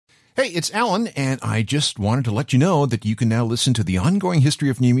Hey, it's Alan, and I just wanted to let you know that you can now listen to the ongoing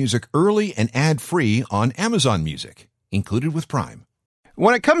history of new music early and ad-free on Amazon Music, included with Prime.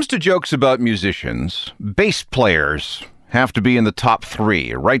 When it comes to jokes about musicians, bass players have to be in the top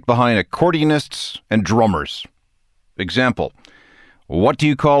 3, right behind accordionists and drummers. Example, what do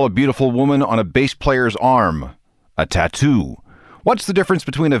you call a beautiful woman on a bass player's arm? A tattoo. What's the difference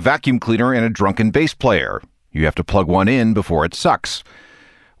between a vacuum cleaner and a drunken bass player? You have to plug one in before it sucks.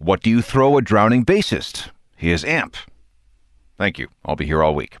 What do you throw a drowning bassist? His amp. Thank you. I'll be here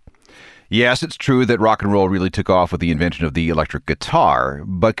all week. Yes, it's true that rock and roll really took off with the invention of the electric guitar,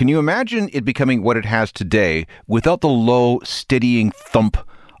 but can you imagine it becoming what it has today without the low, steadying thump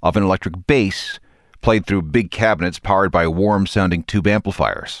of an electric bass played through big cabinets powered by warm-sounding tube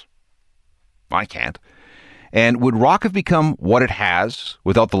amplifiers? I can't. And would rock have become what it has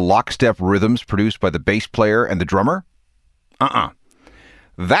without the lockstep rhythms produced by the bass player and the drummer?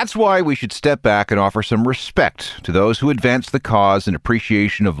 That's why we should step back and offer some respect to those who advance the cause and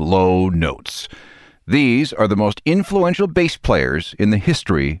appreciation of low notes. These are the most influential bass players in the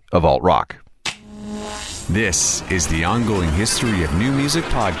history of alt-rock. This is the Ongoing History of New Music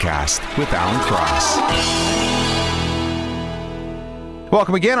podcast with Alan Cross.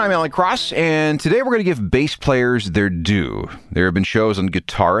 Welcome again, I'm Alan Cross, and today we're going to give bass players their due. There have been shows on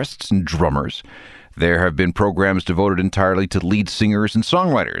guitarists and drummers. There have been programs devoted entirely to lead singers and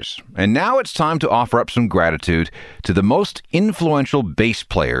songwriters. And now it's time to offer up some gratitude to the most influential bass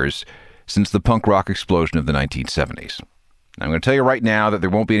players since the punk rock explosion of the 1970s. I'm going to tell you right now that there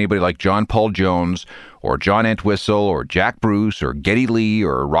won't be anybody like John Paul Jones or John Entwistle or Jack Bruce or Geddy Lee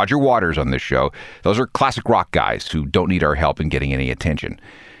or Roger Waters on this show. Those are classic rock guys who don't need our help in getting any attention.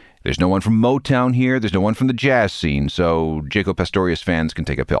 There's no one from Motown here. There's no one from the jazz scene, so Jaco Pastorius fans can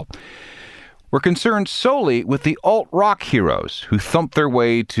take a pill. We're concerned solely with the alt-rock heroes who thumped their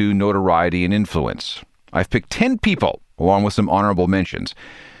way to notoriety and influence. I've picked 10 people, along with some honorable mentions.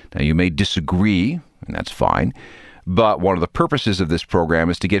 Now, you may disagree, and that's fine, but one of the purposes of this program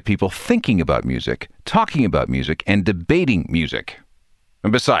is to get people thinking about music, talking about music, and debating music.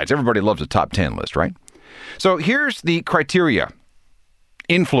 And besides, everybody loves a top 10 list, right? So here's the criteria.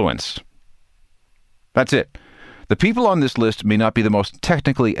 Influence. That's it. The people on this list may not be the most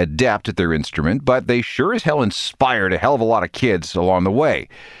technically adept at their instrument, but they sure as hell inspired a hell of a lot of kids along the way.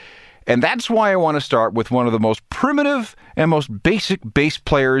 And that's why I want to start with one of the most primitive and most basic bass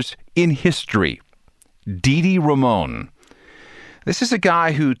players in history, Dee Dee Ramone. This is a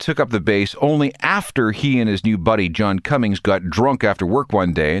guy who took up the bass only after he and his new buddy John Cummings got drunk after work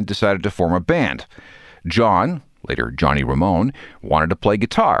one day and decided to form a band. John, later Johnny Ramone, wanted to play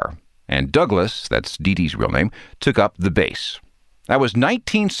guitar. And Douglas, that's Dee Dee's real name, took up the bass. That was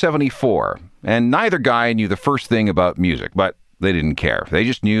 1974, and neither guy knew the first thing about music, but they didn't care. They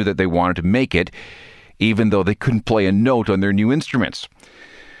just knew that they wanted to make it, even though they couldn't play a note on their new instruments.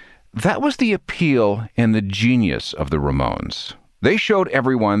 That was the appeal and the genius of the Ramones. They showed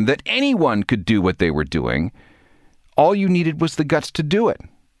everyone that anyone could do what they were doing. All you needed was the guts to do it.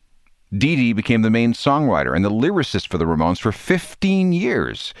 Dee Dee became the main songwriter and the lyricist for the Ramones for 15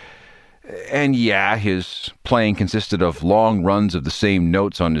 years. And yeah, his playing consisted of long runs of the same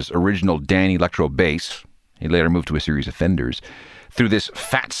notes on his original Dan Electro bass. He later moved to a series of Fenders through this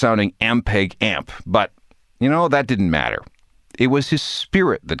fat-sounding Ampeg amp. But, that didn't matter. It was his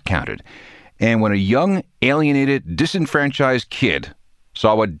spirit that counted. And when a young, alienated, disenfranchised kid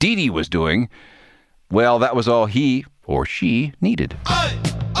saw what Dee Dee was doing, well, that was all he or she needed.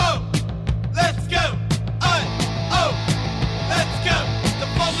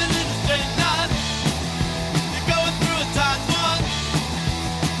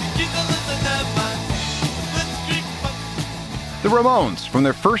 The Ramones, from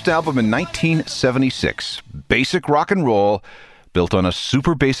their first album in 1976, basic rock and roll, built on a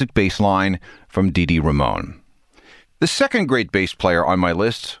super basic bass line from Dee Dee Ramone. The second great bass player on my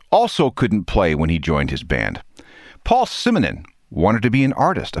list also couldn't play when he joined his band. Paul Simonon wanted to be an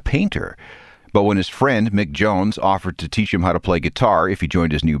artist, a painter. But when his friend Mick Jones offered to teach him how to play guitar if he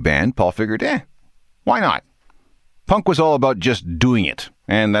joined his new band, Paul figured, why not? Punk was all about just doing it,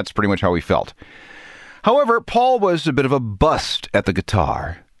 and that's pretty much how he felt. However, Paul was a bit of a bust at the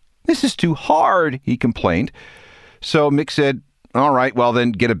guitar. "This is too hard," he complained. So Mick said, "All right, well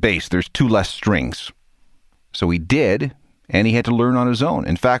then get a bass. There's 2 less strings." So he did, and he had to learn on his own.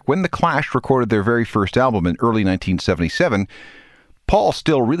 In fact, when The Clash recorded their very first album in early 1977, Paul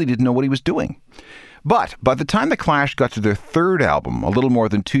still really didn't know what he was doing. But by the time The Clash got to their third album, a little more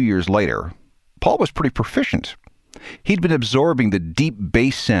than 2 years later, Paul was pretty proficient. He'd been absorbing the deep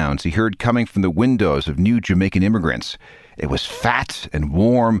bass sounds he heard coming from the windows of new Jamaican immigrants. It was fat and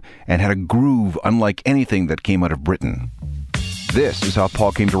warm and had a groove unlike anything that came out of Britain. This is how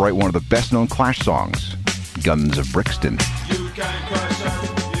Paul came to write one of the best-known Clash songs, Guns of Brixton. You can crush us,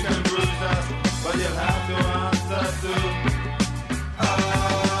 you can bruise us, but you'll have to answer to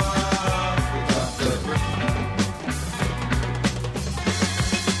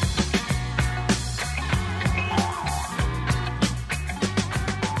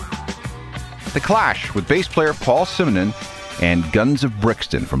The Clash, with bass player Paul Simonon, and Guns of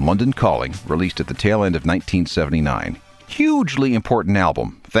Brixton from London Calling, released at the tail end of 1979. Hugely important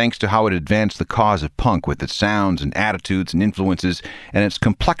album, thanks to how it advanced the cause of punk with its sounds and attitudes and influences and its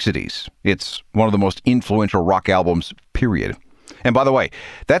complexities. It's one of the most influential rock albums, period. And by the way,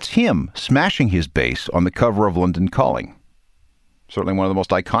 that's him smashing his bass on the cover of London Calling. Certainly one of the most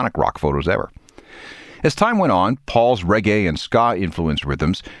iconic rock photos ever. As time went on, Paul's reggae and ska-influenced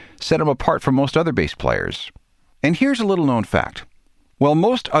rhythms set him apart from most other bass players. And here's a little-known fact. While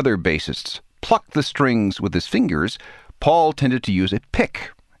most other bassists plucked the strings with his fingers, Paul tended to use a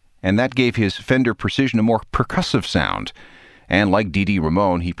pick, and that gave his Fender Precision a more percussive sound. And like Dee Dee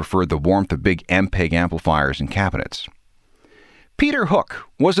Ramone, he preferred the warmth of big Ampeg amplifiers and cabinets. Peter Hook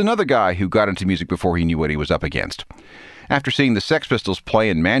was another guy who got into music before he knew what he was up against. After seeing the Sex Pistols play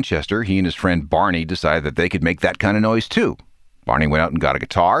in Manchester, he and his friend Barney decided that they could make that kind of noise too. Barney went out and got a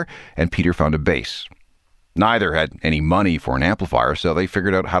guitar, and Peter found a bass. Neither had any money for an amplifier, so they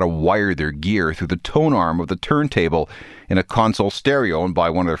figured out how to wire their gear through the tone arm of the turntable in a console stereo owned by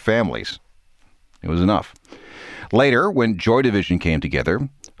one of their families. It was enough. Later, when Joy Division came together,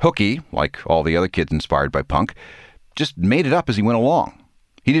 Hooky, like all the other kids inspired by punk, just made it up as he went along.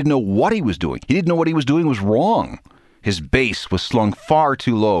 He didn't know what he was doing. He didn't know what he was doing was wrong. His bass was slung far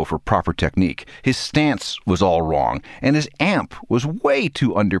too low for proper technique. His stance was all wrong, and his amp was way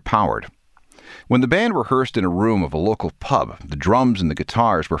too underpowered. When the band rehearsed in a room of a local pub, the drums and the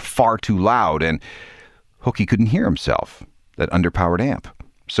guitars were far too loud, and Hooky couldn't hear himself, that underpowered amp.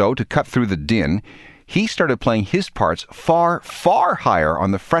 So, to cut through the din, he started playing his parts far, far higher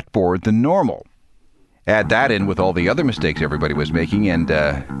on the fretboard than normal. Add that in with all the other mistakes everybody was making, and,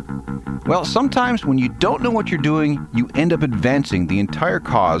 well, sometimes when you don't know what you're doing, you end up advancing the entire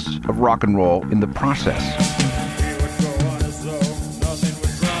cause of rock and roll in the process. we would go on as though nothing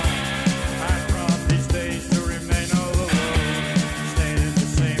was wrong. And from these days to remain all alone, staying in the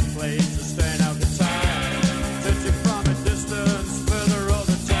same place to stand out the time, touching from a distance further all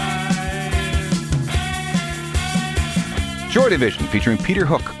the time. Joy Division, featuring Peter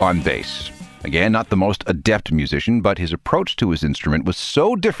Hook on bass. Again, not the most adept musician, but his approach to his instrument was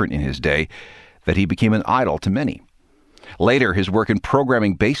so different in his day that he became an idol to many. Later, his work in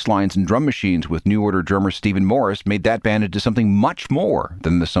programming bass lines and drum machines with New Order drummer Stephen Morris made that band into something much more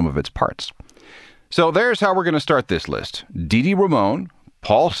than the sum of its parts. So there's how we're going to start this list. Dee Dee Ramone,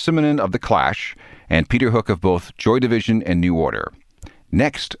 Paul Simonon of The Clash, and Peter Hook of both Joy Division and New Order.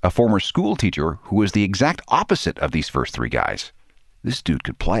 Next, a former school teacher who was the exact opposite of these first three guys. This dude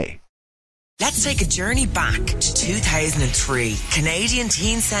could play. Let's take a journey back to 2003. Canadian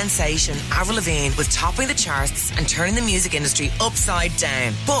teen sensation Avril Lavigne was topping the charts and turning the music industry upside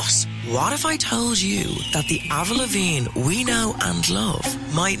down. But what if I told you that the Avril Lavigne we know and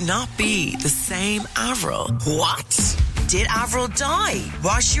love might not be the same Avril? What? Did Avril die?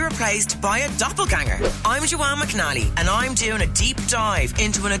 Was she replaced by a doppelganger? I'm Joanne McNally, and I'm doing a deep dive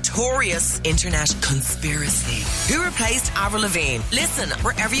into a notorious internet conspiracy. Who replaced Avril Lavigne? Listen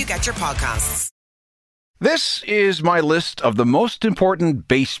wherever you get your podcasts. This is my list of the most important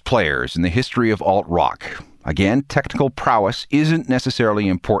bass players in the history of alt-rock. Again, technical prowess isn't necessarily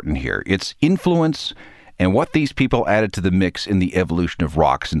important here. It's influence and what these people added to the mix in the evolution of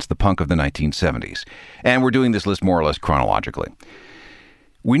rock since the punk of the 1970s. And we're doing this list more or less chronologically.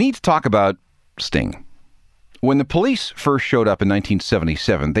 We need to talk about Sting. When the Police first showed up in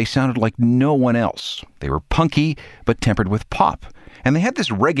 1977, they sounded like no one else. They were punky, but tempered with pop. And they had this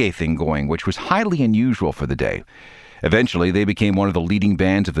reggae thing going, which was highly unusual for the day. Eventually, they became one of the leading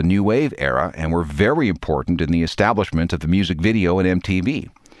bands of the New Wave era and were very important in the establishment of the music video and MTV.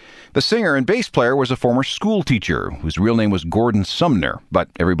 The singer and bass player was a former school teacher whose real name was Gordon Sumner, but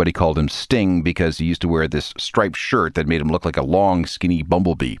everybody called him Sting because he used to wear this striped shirt that made him look like a long, skinny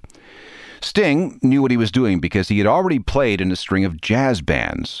bumblebee. Sting knew what he was doing because he had already played in a string of jazz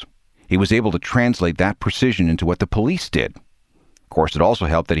bands. He was able to translate that precision into what the Police did. Of course, it also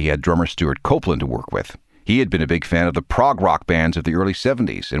helped that he had drummer Stuart Copeland to work with. He had been a big fan of the prog rock bands of the early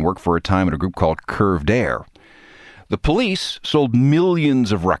 70s and worked for a time in a group called Curved Air. The Police sold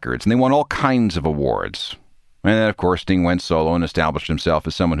millions of records, and they won all kinds of awards. And then, of course, Sting went solo and established himself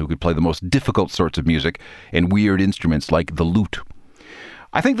as someone who could play the most difficult sorts of music and weird instruments like the lute.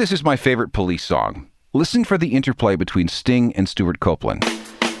 I think this is my favorite Police song. Listen for the interplay between Sting and Stuart Copeland.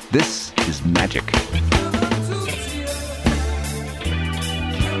 This is magic.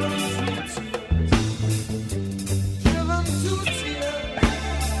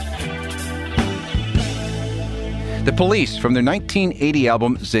 The Police from their 1980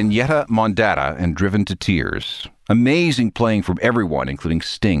 album Zenyatta Mondatta and Driven to Tears. Amazing playing from everyone, including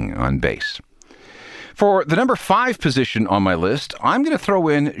Sting on bass. For the number 5 position on my list, I'm going to throw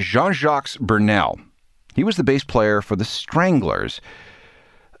in Jean-Jacques Burnel. He was the bass player for the Stranglers.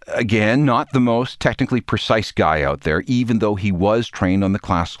 Again, not the most technically precise guy out there, even though he was trained on the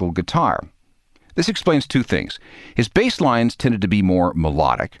classical guitar. This explains 2 things. His bass lines tended to be more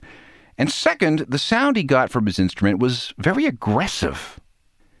melodic, and second, the sound he got from his instrument was very aggressive.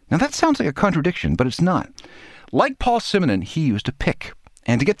 Now that sounds like a contradiction, but it's not. Like Paul Simonon, he used a pick.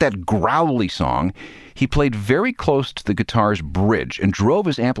 And to get that growly song, he played very close to the guitar's bridge and drove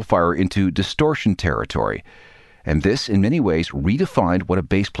his amplifier into distortion territory. And this, in many ways, redefined what a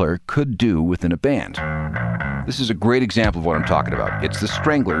bass player could do within a band. This is a great example of what I'm talking about. It's the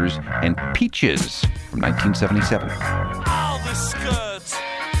Stranglers and Peaches from 1977. All the skirts,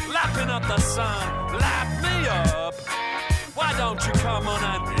 lapping up the sun, lap me up. Why don't you come on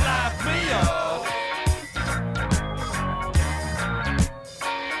and lap me up?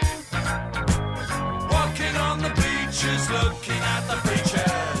 Walking on the beaches, looking at the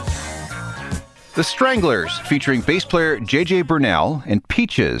beaches. The Stranglers, featuring bass player J.J. Burnel and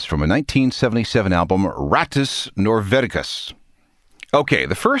Peaches from a 1977 album, Rattus Norvegicus. Okay,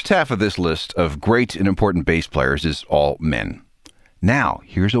 the first half of this list of great and important bass players is all men. Now,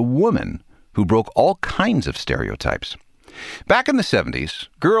 here's a woman who broke all kinds of stereotypes. Back in the 70s,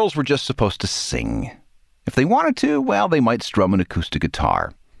 girls were just supposed to sing. If they wanted to, well, they might strum an acoustic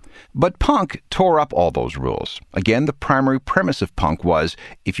guitar. But punk tore up all those rules. Again, the primary premise of punk was,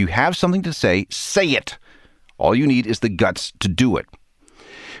 if you have something to say it. All you need is the guts to do it.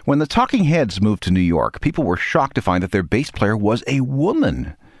 When the Talking Heads moved to New York, people were shocked to find that their bass player was a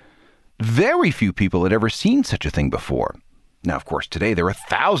woman. Very few people had ever seen such a thing before. Now, of course, today there are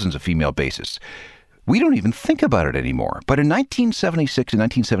thousands of female bassists. We don't even think about it anymore. But in 1976 and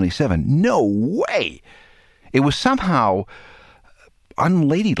 1977, no way! It was somehow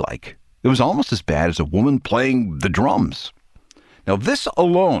unladylike. It was almost as bad as a woman playing the drums. Now, this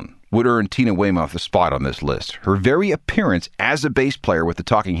alone would earn Tina Weymouth a spot on this list. Her very appearance as a bass player with the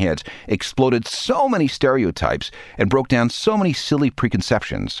Talking Heads exploded so many stereotypes and broke down so many silly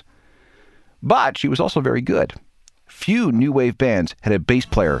preconceptions. But she was also very good. Few new wave bands had a bass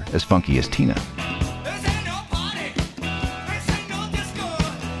player as funky as Tina.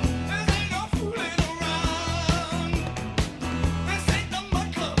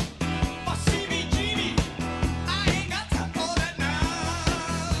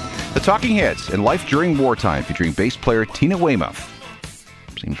 The Talking Heads and Life During Wartime, featuring bass player Tina Weymouth.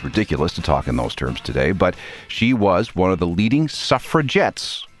 Seems ridiculous to talk in those terms today, but she was one of the leading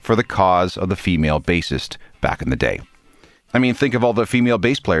suffragettes for the cause of the female bassist back in the day. I mean, think of all the female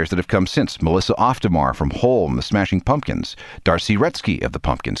bass players that have come since. Melissa Oftemar from Hole and the Smashing Pumpkins, Darcy Retzky of the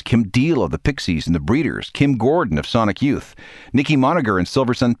Pumpkins, Kim Deal of the Pixies and the Breeders, Kim Gordon of Sonic Youth, Nikki Monager and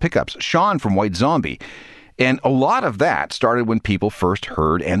Silver Sun Pickups, Sean from White Zombie. And a lot of that started when people first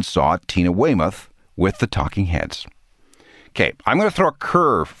heard and saw Tina Weymouth with the Talking Heads. Okay, I'm going to throw a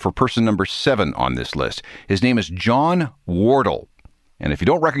curve for person number 7 on this list. His name is John Wardle. And if you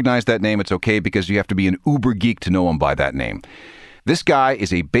don't recognize that name, it's okay, because you have to be an uber geek to know him by that name. This guy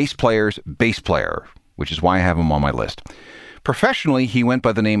is a bass player's bass player, which is why I have him on my list. Professionally, he went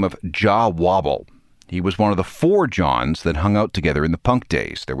by the name of Jah Wobble. He was one of the 4 Johns that hung out together in the punk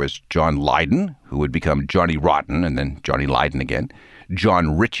days. There was John Lydon, who would become Johnny Rotten and then Johnny Lydon again.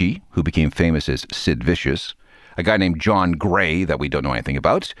 John Ritchie, who became famous as Sid Vicious. A guy named John Gray that we don't know anything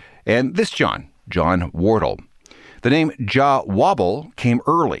about. And this John Wardle. The name Jah Wobble came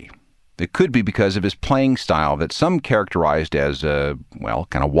early. It could be because of his playing style that some characterized as,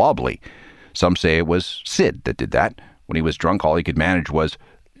 kind of wobbly. Some say it was Sid that did that. When he was drunk, all he could manage was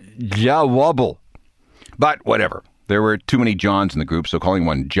Jah Wobble. But whatever. There were too many Johns in the group, so calling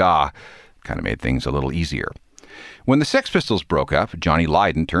one Jah kind of made things a little easier. When the Sex Pistols broke up, Johnny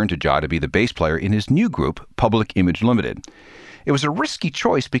Lydon turned to Jah to be the bass player in his new group, Public Image Limited. It was a risky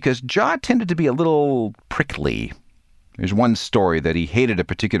choice because Jah tended to be a little prickly. There's one story that he hated a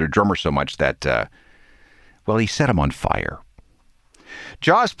particular drummer so much that, he set him on fire.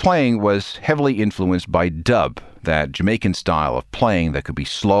 Jah's playing was heavily influenced by dub that Jamaican style of playing that could be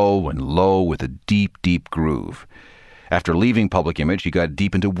slow and low with a deep, deep groove. After leaving Public Image, he got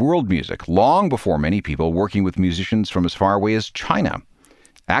deep into world music, long before many people, working with musicians from as far away as China.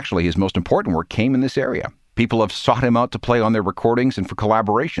 Actually, his most important work came in this area. People have sought him out to play on their recordings and for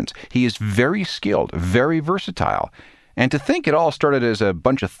collaborations. He is very skilled, very versatile. And to think it all started as a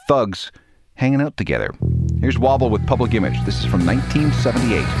bunch of thugs hanging out together. Here's Wobble with Public Image. This is from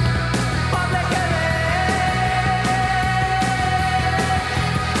 1978.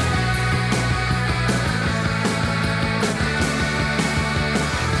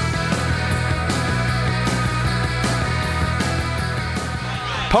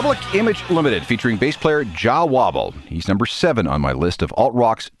 Public Image Limited, featuring bass player Jah Wobble. He's number 7 on my list of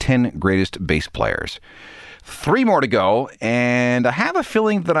alt-rock's 10 greatest bass players. 3 more to go, and I have a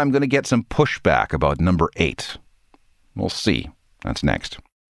feeling that I'm going to get some pushback about number 8. We'll see. That's next.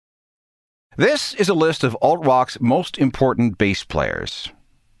 This is a list of alt-rock's most important bass players.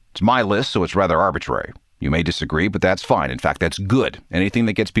 It's my list, so it's rather arbitrary. You may disagree, but that's fine. In fact, that's good. Anything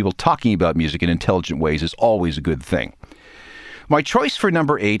that gets people talking about music in intelligent ways is always a good thing. My choice for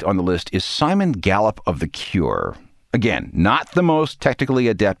number 8 on the list is Simon Gallup of The Cure. Again, not the most technically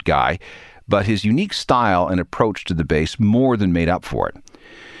adept guy, but his unique style and approach to the bass more than made up for it.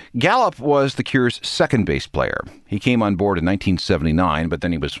 Gallup was The Cure's second bass player. He came on board in 1979, but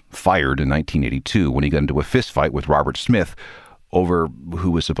then he was fired in 1982 when he got into a fistfight with Robert Smith over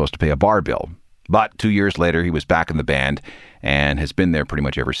who was supposed to pay a bar bill. But 2 years later, he was back in the band and has been there pretty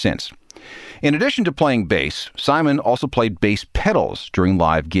much ever since. In addition to playing bass, Simon also played bass pedals during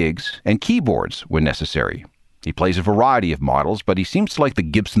live gigs and keyboards when necessary. He plays a variety of models, but he seems to like the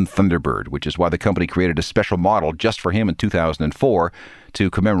Gibson Thunderbird, which is why the company created a special model just for him in 2004 to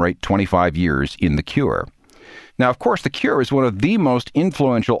commemorate 25 years in The Cure. Now, of course, The Cure is one of the most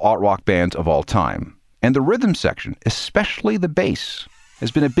influential alt-rock bands of all time, and the rhythm section, especially the bass, has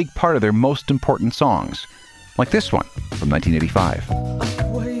been a big part of their most important songs, like this one from 1985.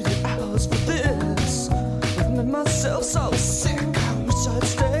 Waited hours for this. I've made myself so sick. I wish I'd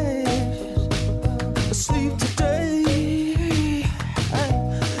stayed asleep today.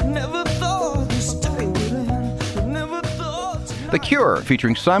 I never thought this day would end. Never thought. The Cure,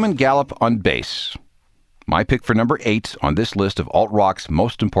 featuring Simon Gallup on bass. My pick for number 8 on this list of alt-rock's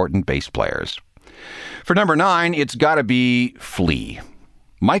most important bass players. For number 9, it's gotta be Flea.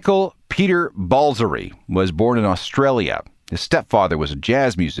 Michael Peter Balzary was born in Australia. His stepfather was a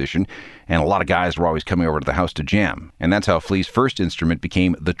jazz musician, and a lot of guys were always coming over to the house to jam. And that's how Flea's first instrument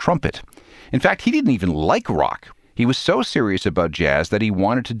became the trumpet. In fact, he didn't even like rock. He was so serious about jazz that he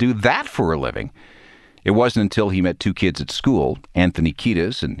wanted to do that for a living. It wasn't until he met 2 kids at school, Anthony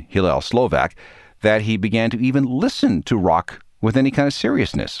Kiedis and Hillel Slovak, that he began to even listen to rock with any kind of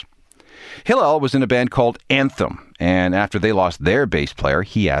seriousness. Hillel was in a band called Anthem, and after they lost their bass player,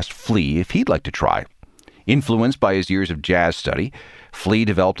 he asked Flea if he'd like to try. Influenced by his years of jazz study, Flea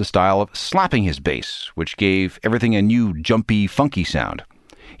developed a style of slapping his bass, which gave everything a new, jumpy, funky sound.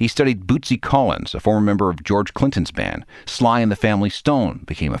 He studied Bootsy Collins, a former member of George Clinton's band. Sly and the Family Stone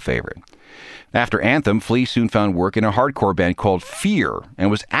became a favorite. After Anthem, Flea soon found work in a hardcore band called Fear, and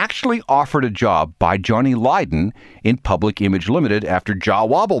was actually offered a job by Johnny Lydon in Public Image Limited after Jah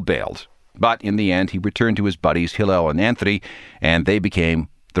Wobble bailed. But in the end, he returned to his buddies Hillel and Anthony, and they became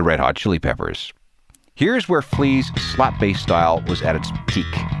the Red Hot Chili Peppers. Here's where Flea's slap bass style was at its peak.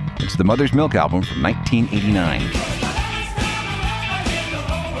 It's the Mother's Milk album from 1989.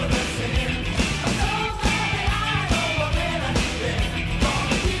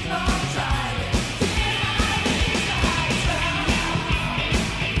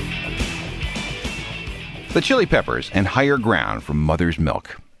 The Chili Peppers and Higher Ground from Mother's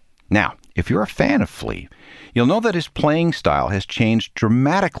Milk. Now, if you're a fan of Flea, you'll know that his playing style has changed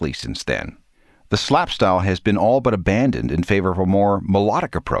dramatically since then. The slap style has been all but abandoned in favor of a more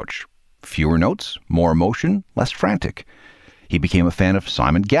melodic approach. Fewer notes, more emotion, less frantic. He became a fan of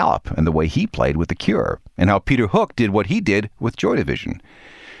Simon Gallup and the way he played with The Cure, and how Peter Hook did what he did with Joy Division.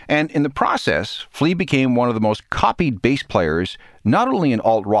 And in the process, Flea became one of the most copied bass players, not only in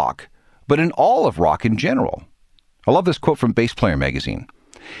alt-rock, but in all of rock in general. I love this quote from Bass Player magazine.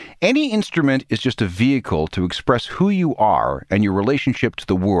 Any instrument is just a vehicle to express who you are and your relationship to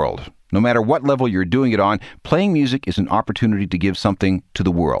the world. No matter what level you're doing it on, playing music is an opportunity to give something to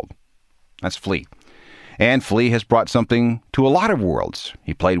the world. That's Flea. And Flea has brought something to a lot of worlds.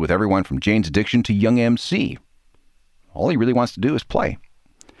 He played with everyone from Jane's Addiction to Young MC. All he really wants to do is play.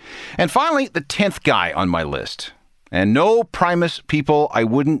 And finally, the 10th guy on my list. And no, Primus people, I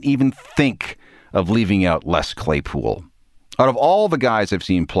wouldn't even think of leaving out Les Claypool. Out of all the guys I've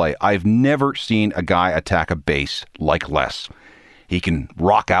seen play, I've never seen a guy attack a bass like Les. He can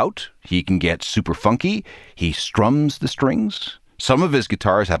rock out, he can get super funky, he strums the strings. Some of his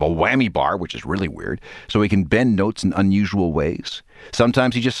guitars have a whammy bar, which is really weird, so he can bend notes in unusual ways.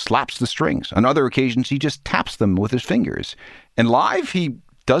 Sometimes he just slaps the strings. On other occasions, he just taps them with his fingers. And live, he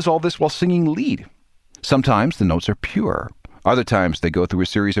does all this while singing lead. Sometimes the notes are pure. Other times they go through a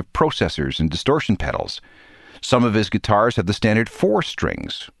series of processors and distortion pedals. Some of his guitars have the standard 4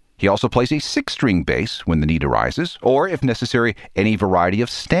 strings. He also plays a 6-string bass when the need arises, or, if necessary, any variety of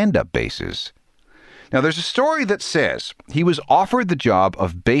stand-up basses. Now, there's a story that says he was offered the job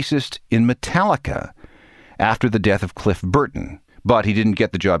of bassist in Metallica after the death of Cliff Burton, but he didn't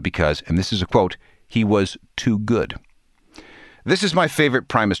get the job because, and this is a quote, he was too good. This is my favorite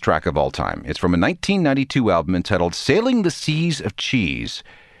Primus track of all time. It's from a 1992 album entitled Sailing the Seas of Cheese,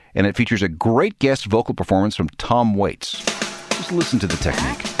 and it features a great guest vocal performance from Tom Waits. Just listen to the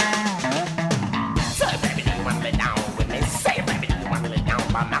technique.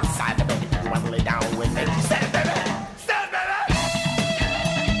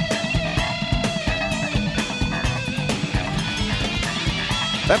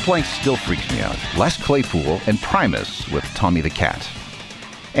 That plank still freaks me out. Les Claypool and Primus with Tommy the Cat.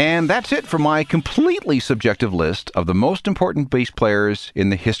 And that's it for my completely subjective list of the most important bass players in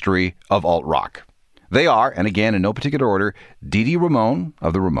the history of alt-rock. They are, and again in no particular order, Dee Dee Ramone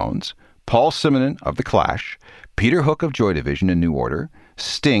of the Ramones, Paul Simonon of The Clash, Peter Hook of Joy Division and New Order,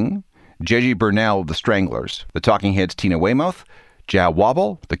 Sting, J.J. Burnell of The Stranglers, The Talking Heads' Tina Weymouth, Jah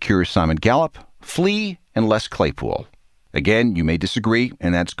Wobble, The Cure's Simon Gallup, Flea, and Les Claypool. Again, you may disagree,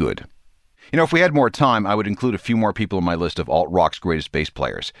 and that's good. You know, if we had more time, I would include a few more people in my list of alt-rock's greatest bass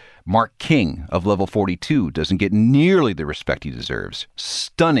players. Mark King of Level 42 doesn't get nearly the respect he deserves.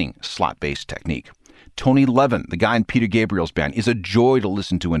 Stunning slap bass technique. Tony Levin, the guy in Peter Gabriel's band, is a joy to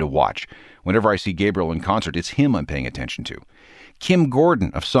listen to and to watch. Whenever I see Gabriel in concert, it's him I'm paying attention to. Kim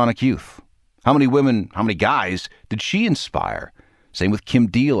Gordon of Sonic Youth. How many women, how many guys did she inspire? Same with Kim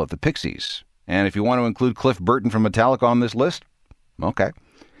Deal of the Pixies. And if you want to include Cliff Burton from Metallica on this list, okay.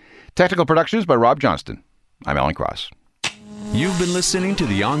 Technical productions by Rob Johnston. I'm Alan Cross. You've been listening to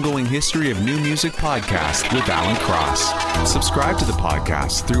the Ongoing History of New Music podcast with Alan Cross. Subscribe to the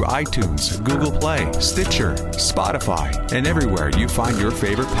podcast through iTunes, Google Play, Stitcher, Spotify, and everywhere you find your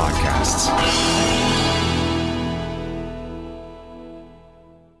favorite podcasts.